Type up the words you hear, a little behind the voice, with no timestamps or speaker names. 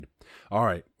All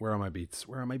right, where are my beats?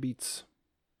 Where are my beats?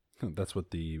 That's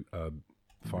what the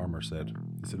farmer said.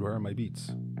 He said, where are my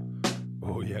beats?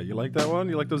 Oh, yeah, you like that one?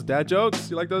 You like those dad jokes?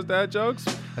 You like those dad jokes?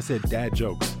 I said dad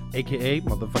jokes, a.k.a.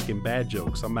 motherfucking bad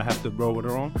jokes. I'm going to have to roll it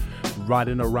on.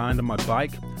 Riding around on my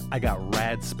bike, I got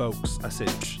rad spokes. I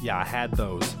said, yeah, I had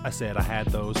those. I said I had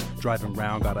those. Driving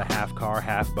around, got a half car,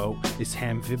 half boat. It's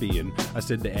amphibian. I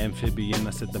said the amphibian.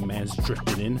 I said the man's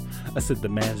drifting in. I said the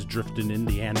man's drifting in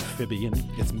the amphibian.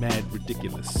 It's mad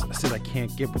ridiculous. I said I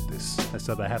can't get with this. I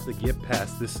said I have to get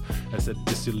past this. I said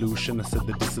dissolution. I said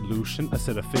the dissolution. I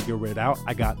said I figure it out.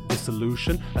 I got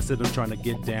dissolution. I said I'm trying to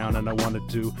get down and I want to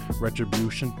do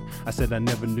retribution. I said I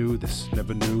never knew this.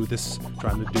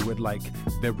 Trying to do it like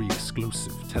very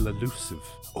exclusive, tell elusive.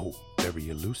 Oh, very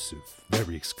elusive,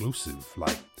 very exclusive,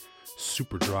 like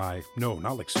super dry. No,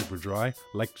 not like super dry,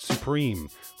 like Supreme.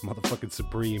 Motherfucking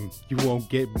Supreme. You won't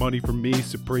get money from me,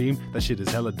 Supreme. That shit is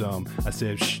hella dumb. I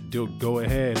said, dude, go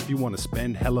ahead. If you want to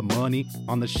spend hella money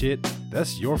on the shit,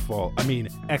 that's your fault. I mean,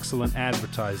 excellent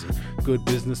advertising, good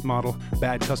business model,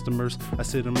 bad customers. I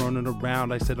said I'm running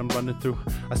around. I said I'm running through.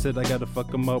 I said I gotta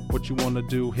fuck them up. What you wanna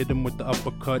do? Hit them with the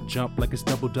uppercut, jump like it's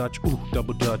double dutch. Ooh,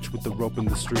 double dutch with the rope in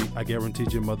the street. I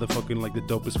guaranteed you motherfucking like the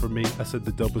dopest for me. I said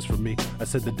the dopest for me. I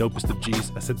said the dopest of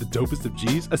G's. I said the dopest of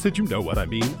G's. I said you know what I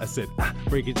mean. I said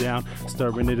break it down,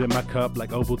 stirring it in my cup like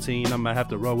Ovaltine. I'ma have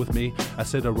to roll with me. I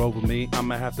said roll with me.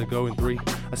 I'ma have to go in 3.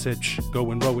 I said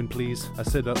go and rowing please. I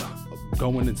said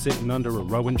going and sitting under a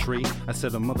rowing tree. I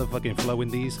said I'm motherfucking flowing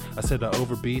these. I said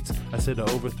over beats. I said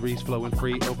over 3s flowing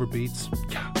free over beats.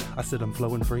 I said I'm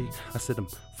flowing free. I said I'm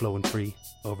flowing free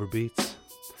over beats.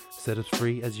 Said it's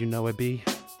free as you know it be.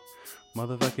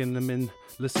 Motherfucking I'm in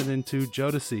listening to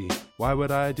Jodeci. Why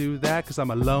would I do that? Cause I'm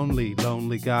a lonely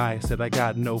guy. Said I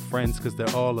got no friends cause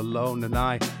they're all alone and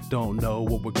I don't know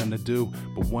what we're gonna do.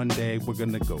 But one day we're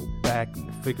gonna go back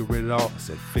and figure it out. I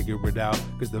said figure it out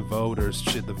cause the voters,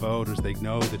 they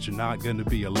know that you're not gonna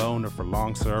be a loner for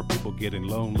long, sir. People getting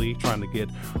lonely, trying to get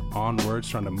onwards,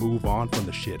 trying to move on from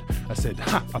the shit. I said,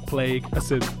 a plague. I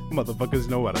said, motherfuckers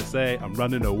know what I say. I'm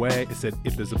running away. I said,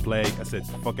 if there's a plague. I said,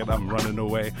 fuck it, I'm running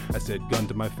away. I said, gun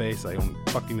to my face. I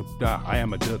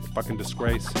am a fucking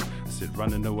disgrace. I said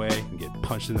running away and get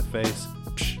punched in the face.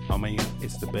 Oh man,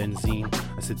 it's the benzene.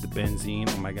 I said the benzene.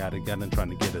 Oh my god, I got him trying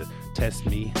to get a test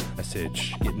me. I said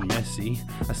getting messy.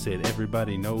 I said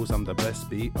everybody knows I'm the best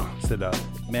beat. I said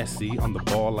messy on the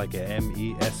ball like a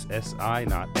MESSI,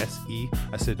 not SE.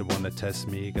 I said they wanna test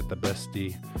me, get the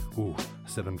bestie. Ooh, I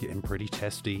said I'm getting pretty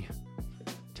testy.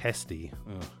 Testy.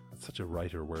 Ugh, that's such a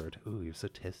writer word. Ooh, you're so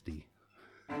testy.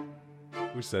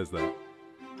 Who says that?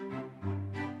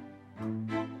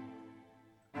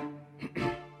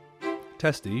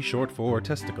 Testy, short for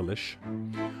testicle-ish.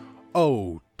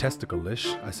 Oh,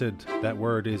 testicle-ish. I said that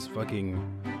word is fucking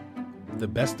the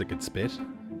best I could spit.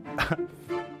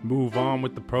 Move on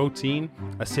with the protein.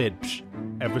 I said,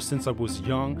 ever since I was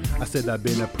young, I said I've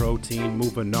been a protein.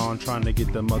 Moving on, trying to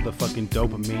get the motherfucking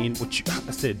dopamine.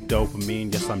 I said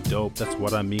dopamine, yes I'm dope, that's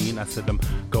what I mean. I said I'm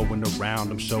going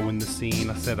around, I'm showing the scene.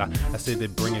 I said they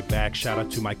bring it back, shout out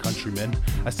to my countrymen.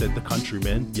 I said the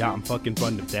countrymen, yeah I'm fucking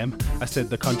fond of them. I said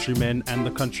the countrymen and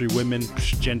the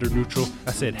countrywomen, gender neutral.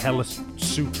 I said hella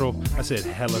sutral. I said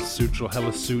hella sutral,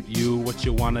 hella suit you. What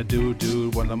you wanna do,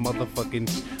 dude? Wanna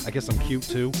motherfucking, I guess I'm cute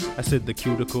too. I said the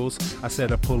cuticles. I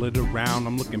said I pull it around,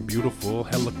 I'm looking beautiful,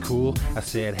 hella cool. I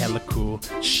said hella cool.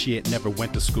 Shit, never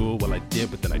went to school. Well I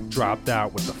did, but then I dropped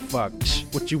out. What the fuck?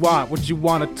 What you want? What you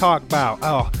want to talk about?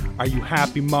 Oh, are you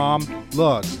happy, mom?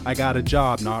 Look, I got a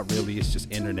job. Not really, it's just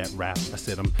internet rap. I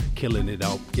said I'm killing it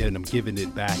out, I'm giving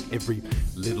it back. Every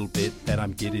little bit that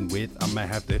I'm getting with, I'ma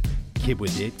have to kid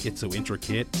with it, get so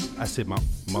intricate. I said my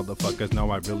motherfuckers know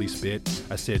I really spit.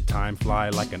 I said time fly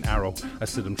like an arrow. I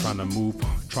said I'm trying to move,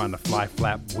 trying to fly,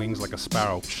 flap wings like a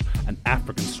sparrow. An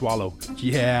African swallow.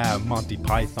 Yeah, Monty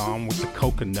Python with the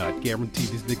coconut. Guarantee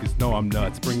these niggas know I'm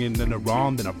nuts. Bring it in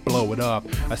around, then I blow it up.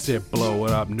 I said blow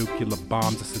it up, nuclear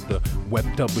bombs. I said the web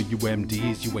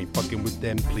WMDs, you ain't fucking with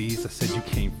them please. I said you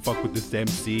can't fuck with this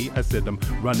MC. I said I'm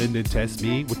running to test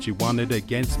me. What you wanted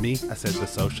against me? I said the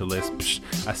socialist.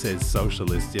 I said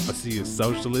socialist. If I see a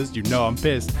socialist, you know I'm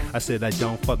pissed. I said I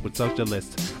don't fuck with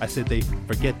socialists. I said they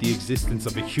forget the existence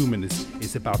of a humanist.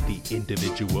 It's about the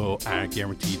individual. I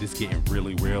guarantee this getting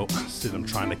really real. I said I'm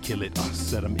trying to kill it. I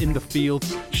said I'm in the field,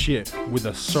 shit, with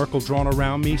a circle drawn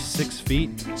around me, 6 feet,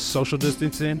 social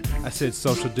distancing. I said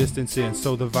social distancing,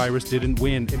 so the virus didn't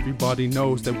win. Everybody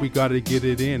knows that we gotta get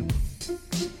it in.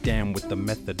 Damn with the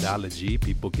methodology,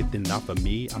 people getting off of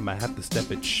me. I'ma have to step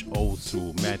it old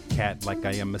school, mad cat like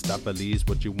I am Mistopheles.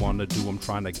 What you wanna do? I'm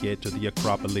trying to get to the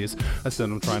Acropolis. I said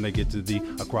I'm trying to get to the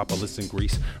Acropolis in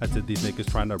Greece. I said these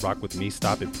niggas trying to rock with me,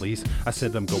 stop it please. I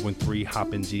said I'm going 3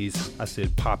 hopping G's. I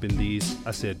said popping these.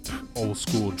 I said old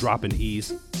school dropping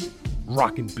E's,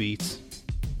 rocking beats,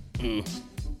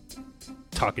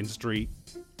 talking street,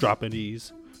 dropping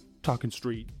E's, talking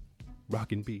street,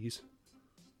 rocking bees.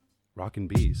 Rockin'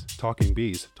 bees, talking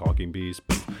bees, talking bees.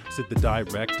 I said the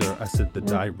director, I said the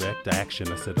direct action.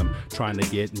 I said I'm trying to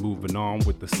get moving on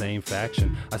with the same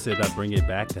faction. I said I bring it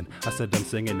back then. I said I'm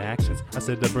singing actions. I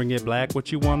said I bring it black.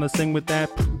 What you wanna sing with that?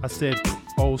 I said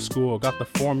old school, got the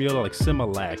formula like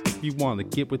Similac. If you wanna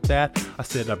get with that, I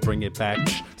said I bring it back.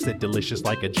 Said delicious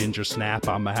like a ginger snap.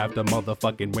 I'ma have to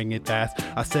motherfucking wing it fast.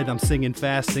 I said I'm singing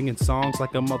fast, singing songs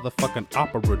like a motherfucking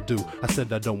opera do. I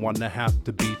said I don't wanna have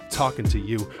to be talking to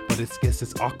you, but guess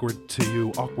it's awkward to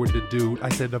you, awkward to do. I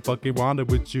said I fucking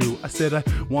wanted with you. I said I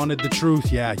wanted the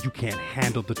truth. Yeah, you can't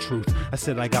handle the truth. I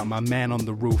said I got my man on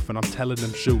the roof and I'm telling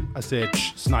him shoot. I said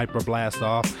sniper blast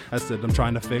off. I said I'm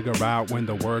trying to figure out when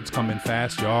the words coming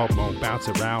fast, y'all. Won't bounce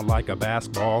around like a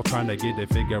basketball. Trying to get it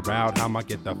figure out how I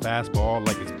get the fastball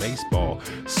like it's baseball.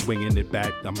 Swinging it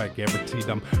back, I'm guaranteed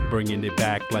I'm bringing it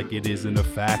back like it isn't a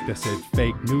fact. I said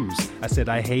fake news. I said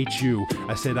I hate you.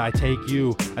 I said I take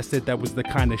you. I said that was the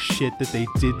kind of shit that they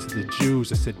did to the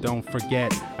Jews. I said don't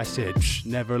forget. I said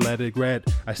never let it regret.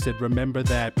 I said remember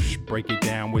that. Break it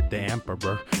down with the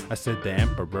emperor. I said the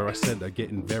emperor. I said I'm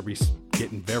getting very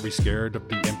scared of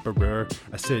the emperor.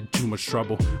 I said too much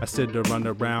trouble. I said to run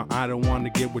around. I don't want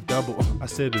to get with double. I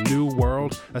said a new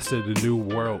world. I said a new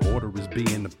world order is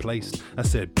being placed. I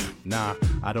said nah,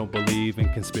 I don't believe in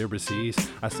conspiracies.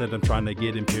 I said I'm trying to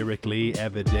get empirically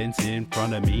evidence in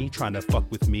front of me. Trying to fuck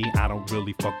with me. I don't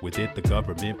really fuck with it, the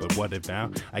government, but what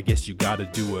about? I guess you gotta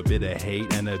do a bit of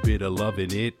hate and a bit of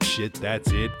loving it. Shit,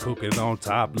 that's it. Cook it on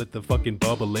top, let the fucking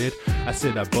bubble it. I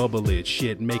said I bubble it.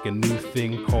 Shit, make a new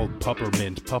thing called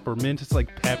puppermint. Puppermint, it's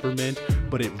like peppermint,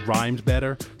 but it rhymes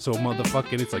better. So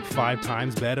motherfucking, it's like 5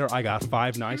 times better. I got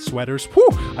 5 nice sweaters. Whew!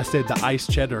 I said the ice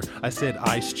cheddar. I said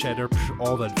ice cheddar.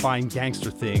 All that fine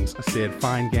gangster things. I said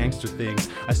fine gangster things.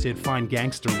 I said fine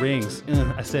gangster rings.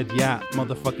 I said yeah,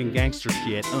 motherfucking gangster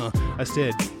shit. I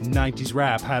said 90s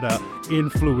rap had a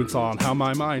influence on how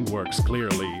my mind works.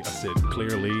 Clearly, I said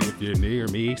clearly if you're near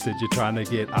me. Said you're trying to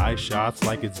get eye shots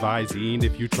like it's Visine.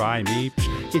 If you try me,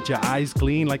 get your eyes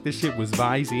clean like this shit was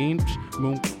Visine.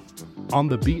 On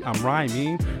the beat, I'm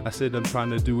rhyming. I said I'm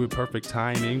trying to do it perfect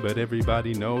timing, but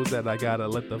everybody knows that I gotta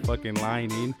let the fucking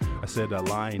line in. I said a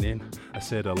line in. I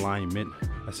said alignment.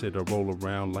 I said I roll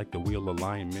around like the wheel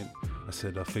alignment. I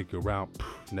said I figure out.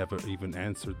 Never even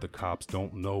answered. The cops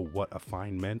don't know what a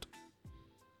fine meant.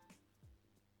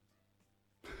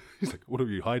 He's like, what are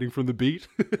you hiding from the beat?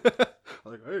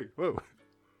 I'm like, hey, whoa.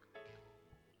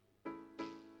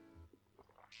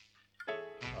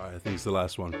 Alright, I think it's the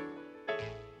last one.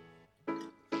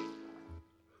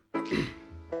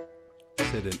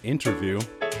 Said an interview.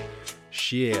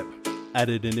 Shit. I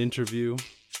did an interview.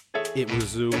 It was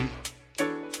Zoom.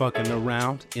 Fucking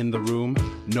around in the room.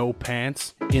 No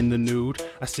pants. In the nude.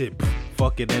 I said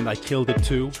fuck it and I killed it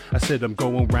too. I said I'm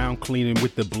going around cleaning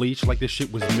with the bleach like this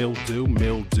shit was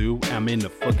mildew. I'm in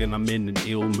an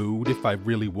ill mood. If I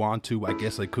really want to, I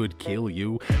guess I could kill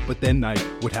you. But then I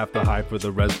would have to hide for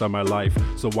the rest of my life.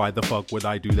 So why the fuck would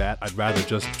I do that? I'd rather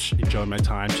just enjoy my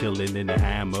time chilling in a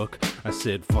hammock. I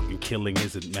said fucking killing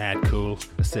isn't mad cool.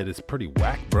 I said it's pretty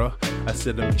whack, bruh. I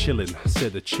said I'm chilling. I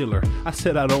said a chiller. I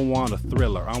said I don't want a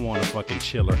thriller. I want a fucking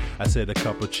chiller. I said a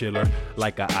cup of chiller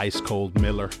like a ice cold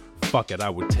Miller. Fuck it, I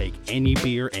would take any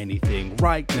beer, anything.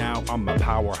 Right now, I'm a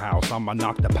powerhouse. I'ma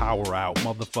knock the power out.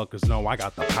 Motherfuckers know I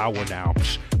got the power now.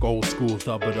 Gold school,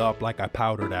 thub it up like I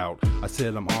powdered out. I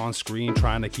said I'm on screen,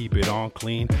 trying to keep it on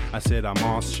clean. I said I'm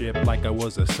on ship like I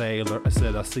was a sailor. I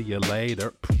said I'll see you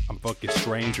later. I'm fucking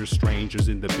strangers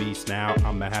in the beast now.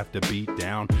 I'ma have to beat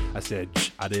down. I said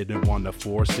I didn't want to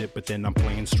force it, but then I'm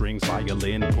playing strings,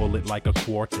 violin, pull it like a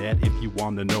quartet. If you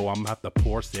want to know, I'm have to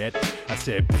pour set. I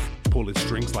said pulling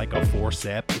strings like a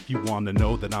forceps. If you want to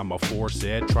know that I'm a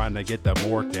forceps, trying to get the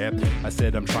more depth. I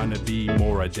said I'm trying to be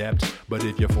more adept, but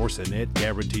if you're forcing it,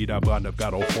 guaranteed I've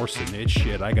got a horse in it.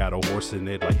 Shit, I got a horse in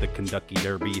it like the Kentucky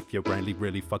Derby. If you're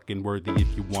really fucking worthy,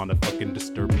 if you want to fucking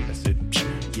disturb me. I said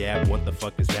yeah, what the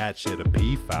fuck is that shit, a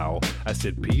peafowl? I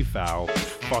said, peafowl?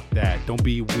 Fuck that, don't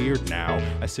be weird now.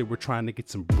 I said, we're trying to get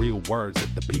some real words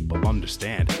that the people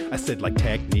understand. I said, like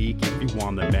technique, if you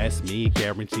wanna mess me,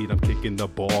 guaranteed I'm kicking the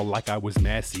ball like I was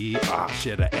Messi.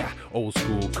 Shit, old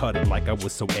school, cut it like I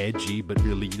was so edgy, but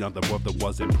really none of the brother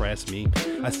was impressed me.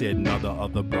 I said, none of the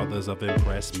other brothers have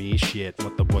impressed me. Shit,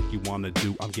 what the fuck you wanna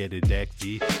do? I'm getting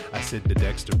Dexy. I said, the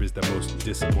Dexter is the most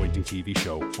disappointing TV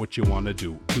show. What you wanna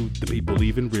do? Do the people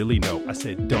even really know? I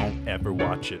said, don't ever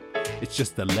watch it. It's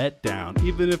just a letdown.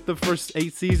 Even if the first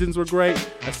 8 seasons were great,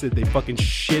 I said they fucking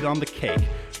shit on the cake.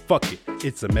 Fuck it,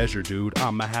 it's a measure, dude.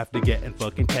 I'ma have to get and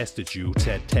fucking tested you.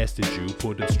 Tested you,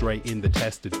 put it straight in the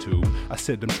tested tube. I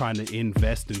said I'm trying to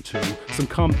invest into some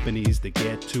companies that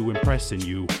get to impressing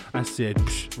you. I said,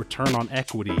 return on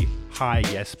equity. Hi,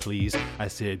 yes please. I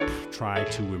said, try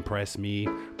to impress me.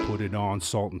 Put it on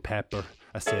salt and pepper.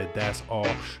 I said, that's all.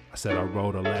 I said, I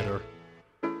wrote a letter.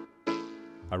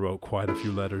 I wrote quite a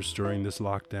few letters during this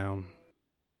lockdown.